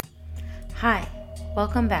Hi,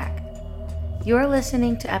 welcome back. You're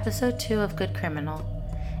listening to episode 2 of Good Criminal,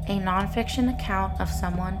 a nonfiction account of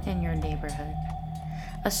someone in your neighborhood.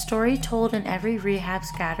 A story told in every rehab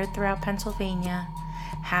scattered throughout Pennsylvania,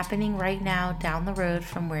 happening right now down the road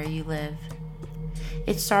from where you live.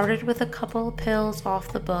 It started with a couple of pills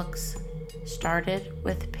off the books, started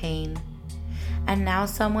with pain, and now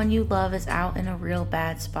someone you love is out in a real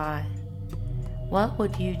bad spot. What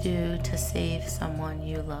would you do to save someone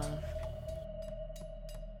you love?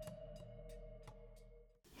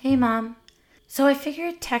 Hey Mom, so I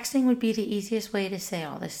figured texting would be the easiest way to say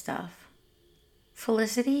all this stuff.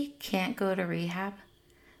 Felicity can't go to rehab,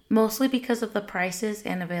 mostly because of the prices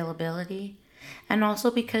and availability, and also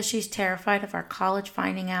because she's terrified of our college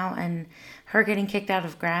finding out and her getting kicked out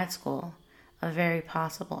of grad school, a very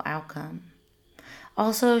possible outcome.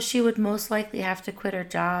 Also, she would most likely have to quit her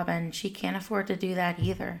job, and she can't afford to do that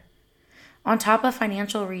either. On top of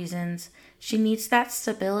financial reasons, she needs that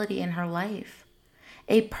stability in her life.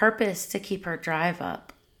 A purpose to keep her drive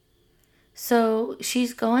up. So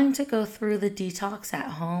she's going to go through the detox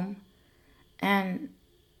at home, and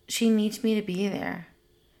she needs me to be there.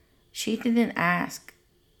 She didn't ask.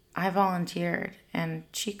 I volunteered, and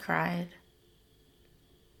she cried.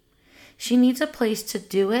 She needs a place to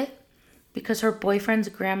do it because her boyfriend's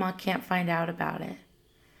grandma can't find out about it.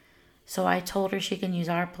 So I told her she can use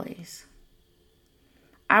our place.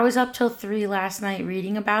 I was up till 3 last night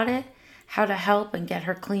reading about it, how to help and get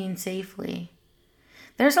her clean safely.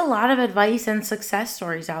 There's a lot of advice and success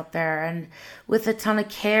stories out there, and with a ton of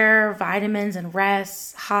care, vitamins and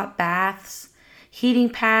rest, hot baths, heating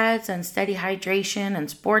pads and steady hydration and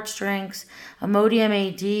sports drinks, Imodium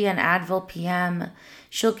AD and Advil PM,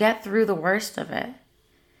 she'll get through the worst of it.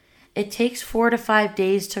 It takes 4 to 5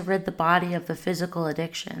 days to rid the body of the physical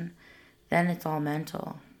addiction. Then it's all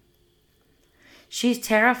mental. She's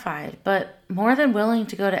terrified, but more than willing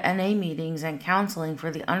to go to NA meetings and counseling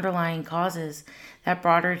for the underlying causes that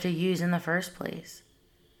brought her to use in the first place.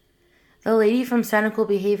 The lady from Senecal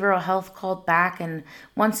Behavioral Health called back and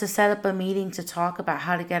wants to set up a meeting to talk about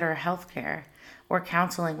how to get her health care or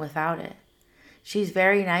counseling without it. She's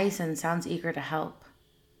very nice and sounds eager to help.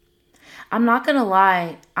 I'm not gonna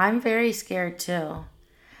lie, I'm very scared too.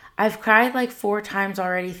 I've cried like 4 times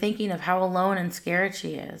already thinking of how alone and scared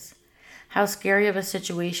she is. How scary of a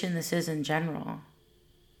situation this is in general.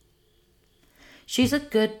 She's a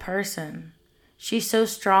good person. She's so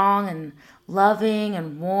strong and loving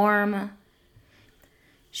and warm.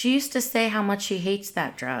 She used to say how much she hates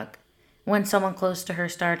that drug when someone close to her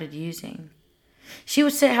started using. She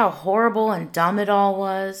would say how horrible and dumb it all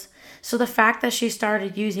was. So the fact that she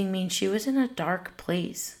started using means she was in a dark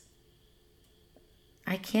place.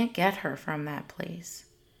 I can't get her from that place.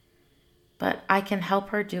 But I can help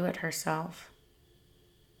her do it herself.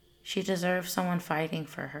 She deserves someone fighting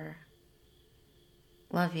for her.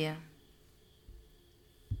 Love you.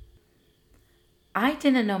 I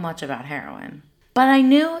didn't know much about heroin, but I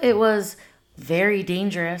knew it was very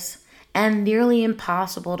dangerous and nearly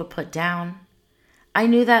impossible to put down. I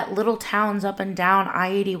knew that little towns up and down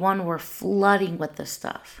I-81 were flooding with this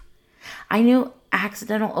stuff. I knew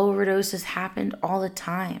accidental overdoses happened all the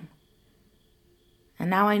time. And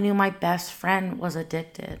now I knew my best friend was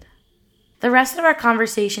addicted. The rest of our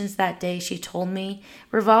conversations that day, she told me,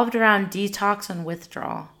 revolved around detox and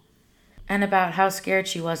withdrawal, and about how scared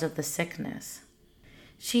she was of the sickness.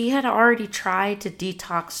 She had already tried to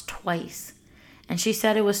detox twice, and she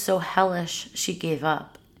said it was so hellish she gave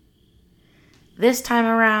up. This time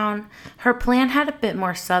around, her plan had a bit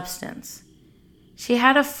more substance. She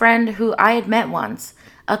had a friend who I had met once,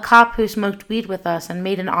 a cop who smoked weed with us and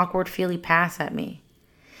made an awkward feely pass at me.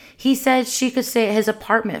 He said she could stay at his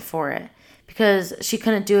apartment for it because she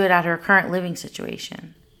couldn't do it at her current living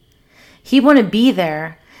situation. He wouldn't be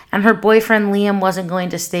there, and her boyfriend Liam wasn't going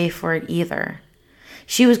to stay for it either.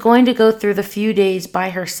 She was going to go through the few days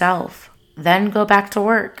by herself, then go back to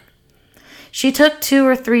work. She took 2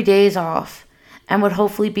 or 3 days off and would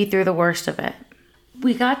hopefully be through the worst of it.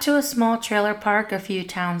 We got to a small trailer park a few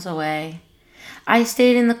towns away. I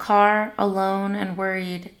stayed in the car alone and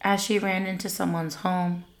worried as she ran into someone's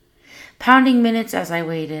home. Pounding minutes as I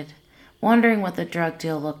waited, wondering what the drug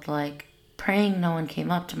deal looked like, praying no one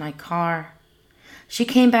came up to my car. She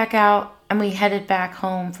came back out, and we headed back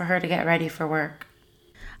home for her to get ready for work.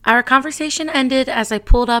 Our conversation ended as I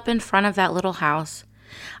pulled up in front of that little house.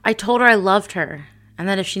 I told her I loved her, and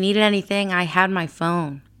that if she needed anything, I had my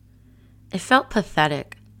phone. It felt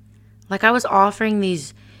pathetic, like I was offering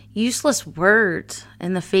these useless words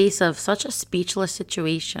in the face of such a speechless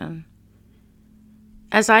situation.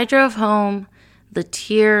 As I drove home, the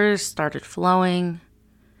tears started flowing.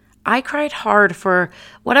 I cried hard for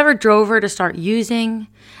whatever drove her to start using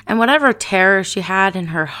and whatever terror she had in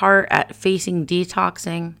her heart at facing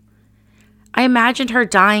detoxing. I imagined her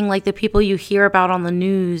dying like the people you hear about on the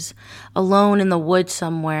news, alone in the woods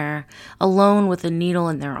somewhere, alone with a needle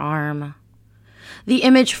in their arm. The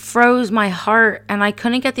image froze my heart, and I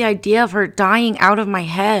couldn't get the idea of her dying out of my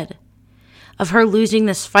head, of her losing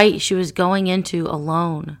this fight she was going into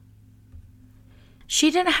alone.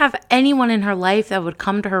 She didn't have anyone in her life that would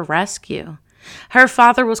come to her rescue. Her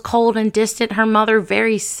father was cold and distant, her mother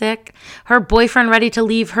very sick, her boyfriend ready to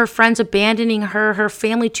leave, her friends abandoning her, her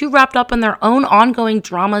family too wrapped up in their own ongoing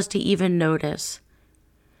dramas to even notice.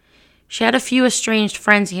 She had a few estranged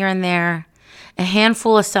friends here and there, a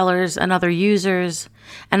handful of sellers and other users,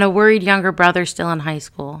 and a worried younger brother still in high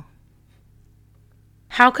school.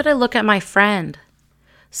 How could I look at my friend,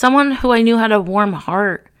 someone who I knew had a warm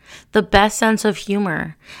heart, the best sense of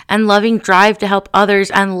humor, and loving drive to help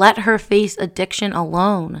others, and let her face addiction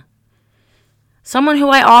alone? Someone who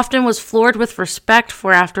I often was floored with respect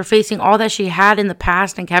for after facing all that she had in the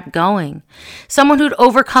past and kept going. Someone who'd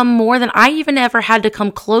overcome more than I even ever had to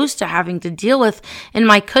come close to having to deal with in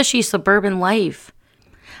my cushy suburban life.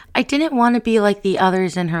 I didn't want to be like the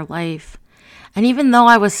others in her life. And even though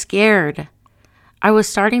I was scared, I was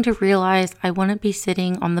starting to realize I wouldn't be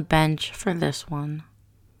sitting on the bench for this one.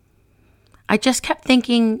 I just kept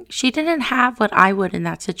thinking she didn't have what I would in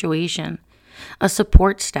that situation, a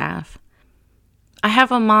support staff. I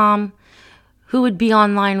have a mom who would be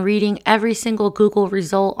online reading every single Google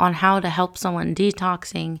result on how to help someone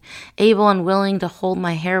detoxing, able and willing to hold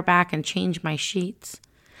my hair back and change my sheets.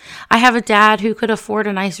 I have a dad who could afford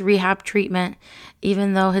a nice rehab treatment,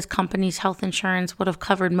 even though his company's health insurance would have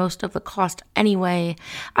covered most of the cost anyway.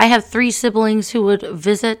 I have 3 siblings who would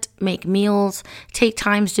visit, make meals, take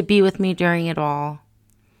times to be with me during it all.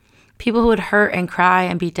 People who would hurt and cry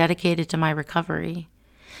and be dedicated to my recovery.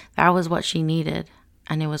 That was what she needed,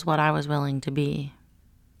 and it was what I was willing to be.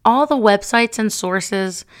 All the websites and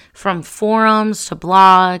sources, from forums to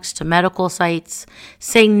blogs to medical sites,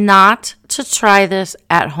 say not to try this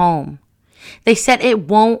at home. They said it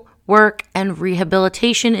won't work and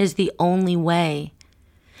rehabilitation is the only way.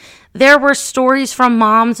 There were stories from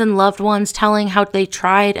moms and loved ones telling how they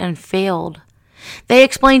tried and failed. They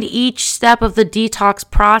explained each step of the detox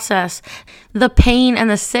process, the pain and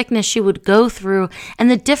the sickness she would go through, and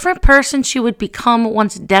the different person she would become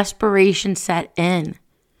once desperation set in.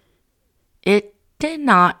 It did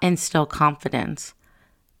not instill confidence,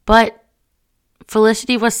 but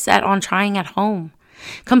Felicity was set on trying at home,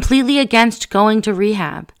 completely against going to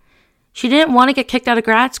rehab. She didn't want to get kicked out of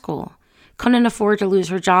grad school, couldn't afford to lose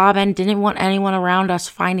her job, and didn't want anyone around us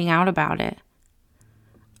finding out about it.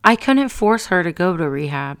 I couldn't force her to go to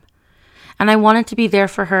rehab, and I wanted to be there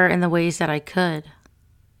for her in the ways that I could.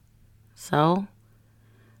 So,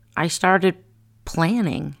 I started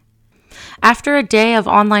planning. After a day of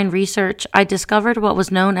online research, I discovered what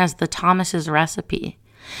was known as the Thomas's recipe.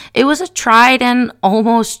 It was a tried and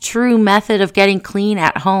almost true method of getting clean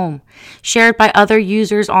at home, shared by other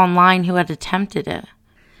users online who had attempted it.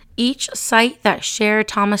 Each site that shared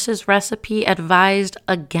Thomas's recipe advised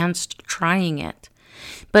against trying it.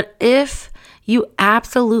 But if you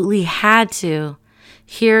absolutely had to,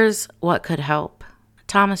 here's what could help.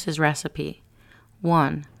 Thomas's recipe.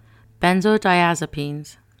 1.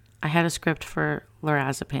 Benzodiazepines. I had a script for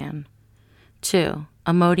lorazepam. 2.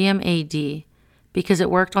 Imodium AD, because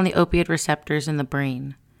it worked on the opioid receptors in the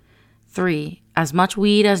brain. 3. As much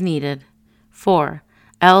weed as needed. 4.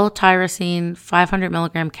 L-tyrosine 500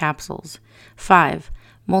 milligram capsules. 5.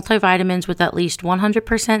 Multivitamins with at least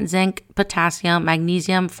 100% zinc, potassium,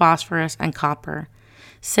 magnesium, phosphorus, and copper.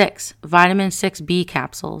 6. Vitamin 6B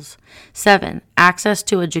capsules. 7. Access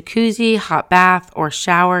to a jacuzzi, hot bath, or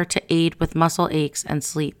shower to aid with muscle aches and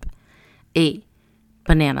sleep. 8.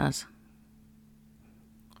 Bananas.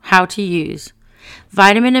 How to use.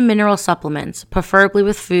 Vitamin and mineral supplements, preferably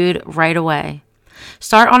with food, right away.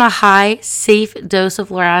 Start on a high, safe dose of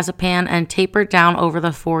lorazepam and taper down over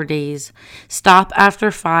the 4 days. Stop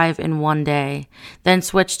after 5 in 1 day. Then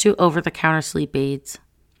switch to over-the-counter sleep aids.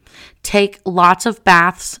 Take lots of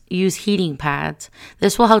baths. Use heating pads.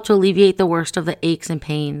 This will help to alleviate the worst of the aches and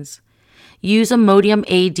pains. Use Imodium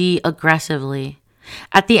AD aggressively.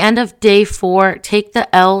 At the end of day 4, take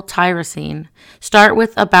the L-tyrosine. Start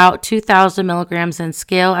with about 2,000 milligrams and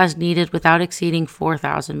scale as needed without exceeding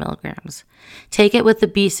 4,000 milligrams. Take it with the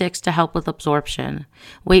B6 to help with absorption.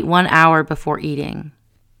 Wait 1 hour before eating.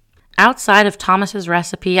 Outside of Thomas's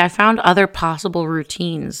recipe, I found other possible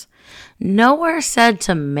routines. Nowhere said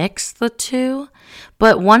to mix the two,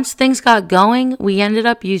 but once things got going, we ended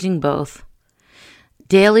up using both.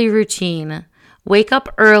 Daily routine. Wake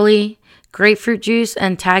up early, grapefruit juice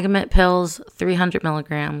and Tagamet pills, 300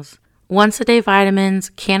 milligrams. Once a day vitamins,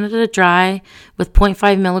 Canada Dry with zero point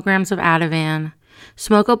 0.5 milligrams of Ativan.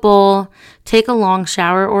 Smoke a bowl, take a long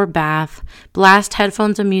shower or bath, blast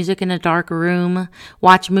headphones and music in a dark room,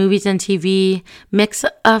 watch movies and TV, mix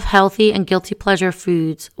of healthy and guilty pleasure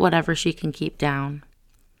foods, whatever she can keep down.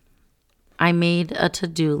 I made a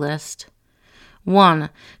to-do list. 1.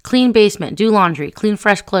 Clean basement, do laundry, clean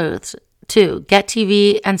fresh clothes. 2. Get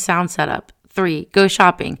TV and sound setup. 3. Go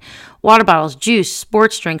shopping. Water bottles, juice,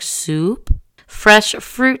 sports drinks, soup, fresh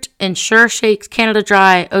fruit, Ensure shakes, Canada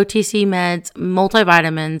Dry, OTC meds,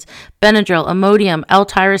 multivitamins, Benadryl, Imodium,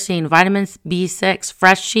 L-tyrosine, vitamins B6,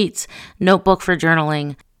 fresh sheets, notebook for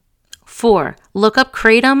journaling. 4. Look up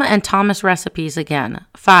Kratom and Thomas recipes again.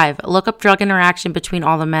 5. Look up drug interaction between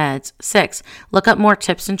all the meds. 6. Look up more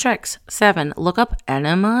tips and tricks. 7. Look up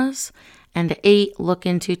enemas. And 8. Look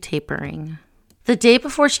into tapering. The day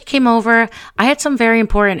before she came over, I had some very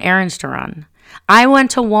important errands to run. I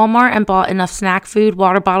went to Walmart and bought enough snack food,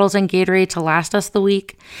 water bottles, and Gatorade to last us the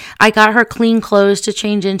week. I got her clean clothes to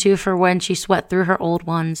change into for when she sweat through her old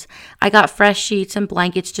ones. I got fresh sheets and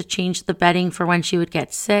blankets to change the bedding for when she would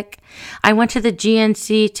get sick. I went to the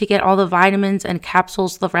GNC to get all the vitamins and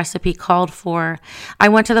capsules the recipe called for. I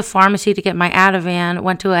went to the pharmacy to get my Ativan,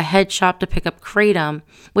 went to a head shop to pick up Kratom,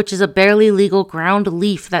 which is a barely legal ground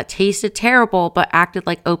leaf that tasted terrible but acted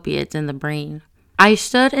like opiates in the brain. I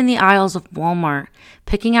stood in the aisles of Walmart,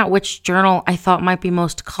 picking out which journal I thought might be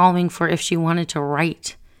most calming for if she wanted to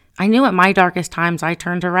write. I knew at my darkest times I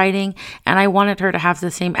turned to writing, and I wanted her to have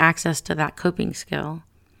the same access to that coping skill.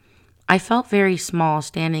 I felt very small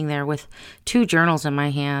standing there with 2 journals in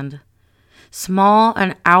my hand. Small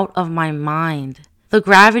and out of my mind. The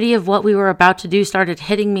gravity of what we were about to do started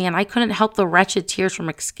hitting me, and I couldn't help the wretched tears from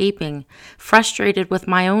escaping. Frustrated with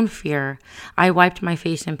my own fear, I wiped my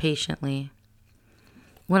face impatiently.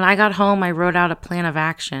 When I got home, I wrote out a plan of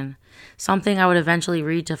action, something I would eventually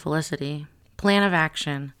read to Felicity. Plan of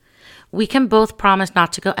action. We can both promise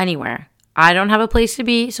not to go anywhere. I don't have a place to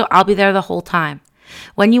be, so I'll be there the whole time.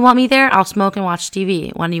 When you want me there, I'll smoke and watch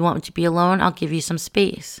TV. When you want me to be alone, I'll give you some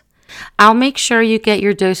space. I'll make sure you get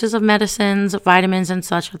your doses of medicines, vitamins, and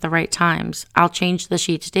such at the right times. I'll change the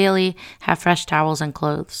sheets daily, have fresh towels and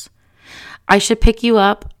clothes. I should pick you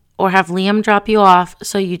up or have Liam drop you off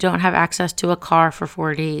so you don't have access to a car for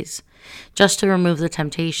 4 days, just to remove the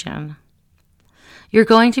temptation. You're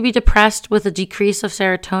going to be depressed with a decrease of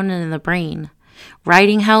serotonin in the brain.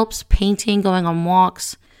 Writing helps, painting, going on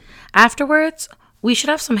walks. Afterwards, we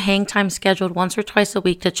should have some hang time scheduled once or twice a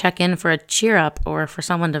week to check in for a cheer up or for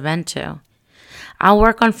someone to vent to. I'll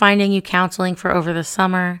work on finding you counseling for over the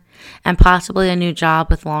summer and possibly a new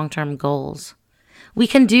job with long-term goals. We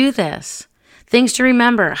can do this. Things to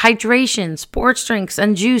remember: hydration, sports drinks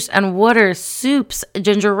and juice and water, soups,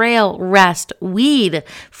 ginger ale, rest, weed,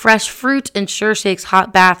 fresh fruit, Ensure shakes,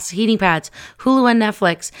 hot baths, heating pads, Hulu and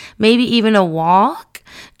Netflix, maybe even a walk,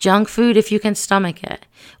 junk food if you can stomach it.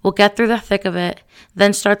 We'll get through the thick of it,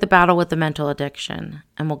 then start the battle with the mental addiction,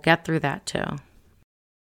 and we'll get through that too.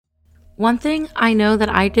 One thing I know that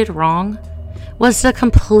I did wrong was to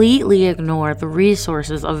completely ignore the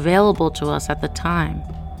resources available to us at the time.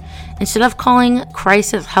 Instead of calling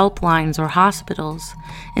crisis helplines or hospitals,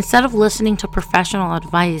 instead of listening to professional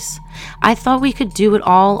advice, I thought we could do it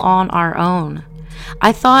all on our own.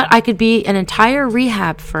 I thought I could be an entire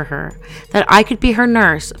rehab for her, that I could be her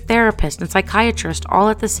nurse, therapist, and psychiatrist all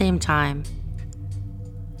at the same time.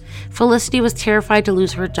 Felicity was terrified to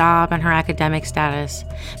lose her job and her academic status,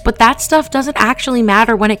 but that stuff doesn't actually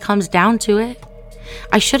matter when it comes down to it.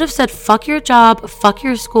 I should have said, fuck your job, fuck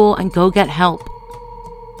your school, and go get help.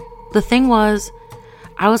 The thing was,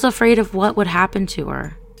 I was afraid of what would happen to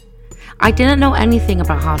her. I didn't know anything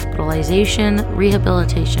about hospitalization,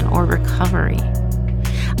 rehabilitation, or recovery.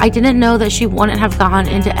 I didn't know that she wouldn't have gone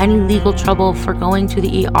into any legal trouble for going to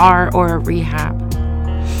the ER or a rehab.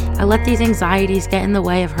 I let these anxieties get in the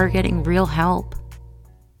way of her getting real help.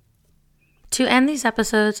 To end these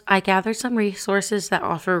episodes, I gathered some resources that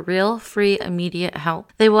offer real, free, immediate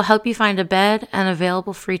help. They will help you find a bed and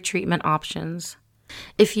available free treatment options.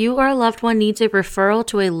 If you or a loved one needs a referral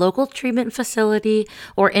to a local treatment facility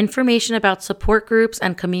or information about support groups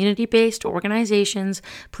and community-based organizations,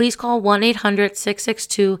 please call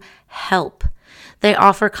 1-800-662-HELP. They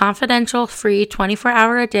offer confidential, free,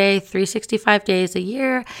 24-hour-a-day, 365 days a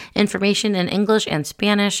year information in English and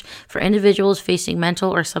Spanish for individuals facing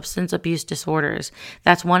mental or substance abuse disorders.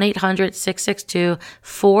 That's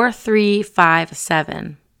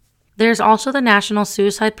 1-800-662-4357. There's also the National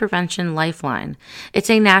Suicide Prevention Lifeline. It's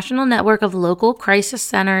a national network of local crisis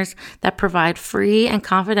centers that provide free and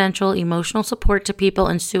confidential emotional support to people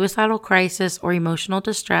in suicidal crisis or emotional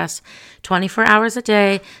distress 24 hours a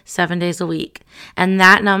day, 7 days a week. And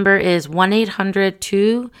that number is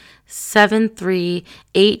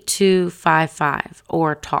 1-800-273-8255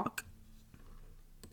 or TALK.